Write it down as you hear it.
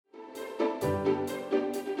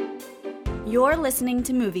You're listening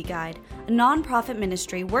to Movie Guide, a non-profit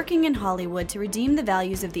ministry working in Hollywood to redeem the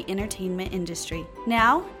values of the entertainment industry.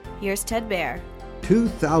 Now, here's Ted Baer.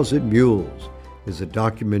 2,000 Mules is a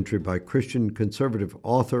documentary by Christian conservative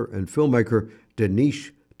author and filmmaker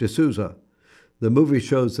Dinesh D'Souza. The movie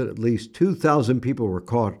shows that at least 2,000 people were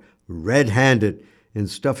caught red-handed in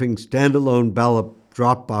stuffing standalone ballot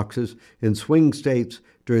drop boxes in swing states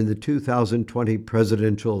during the 2020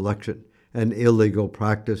 presidential election, an illegal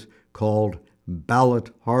practice called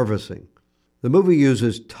ballot harvesting. The movie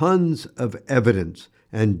uses tons of evidence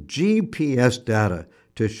and GPS data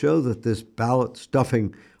to show that this ballot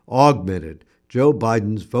stuffing augmented Joe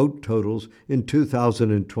Biden's vote totals in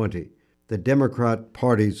 2020. The Democrat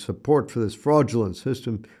Party's support for this fraudulent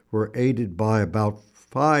system were aided by about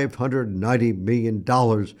 $590 million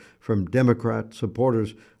from Democrat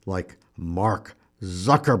supporters like Mark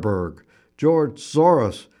Zuckerberg, George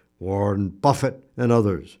Soros, Warren Buffett, and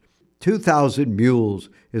others. 2,000 Mules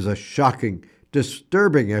is a shocking,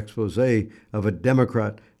 disturbing expose of a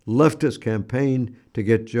Democrat leftist campaign to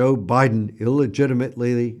get Joe Biden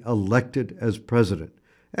illegitimately elected as president.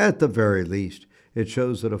 At the very least, it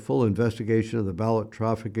shows that a full investigation of the ballot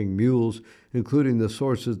trafficking mules, including the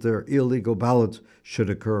sources of their illegal ballots, should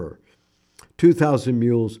occur. 2,000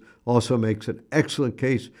 Mules also makes an excellent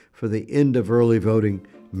case for the end of early voting,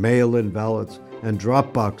 mail-in ballots, and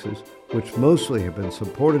drop boxes, which mostly have been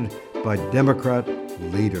supported by Democrat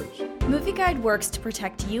leaders. Movie Guide works to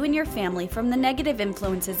protect you and your family from the negative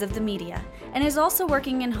influences of the media and is also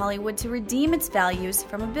working in Hollywood to redeem its values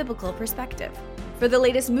from a biblical perspective. For the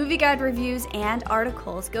latest Movie Guide reviews and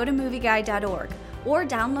articles, go to movieguide.org or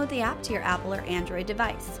download the app to your Apple or Android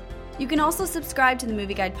device. You can also subscribe to the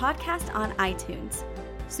Movie Guide podcast on iTunes.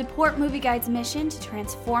 Support Movie Guide's mission to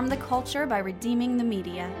transform the culture by redeeming the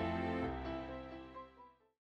media.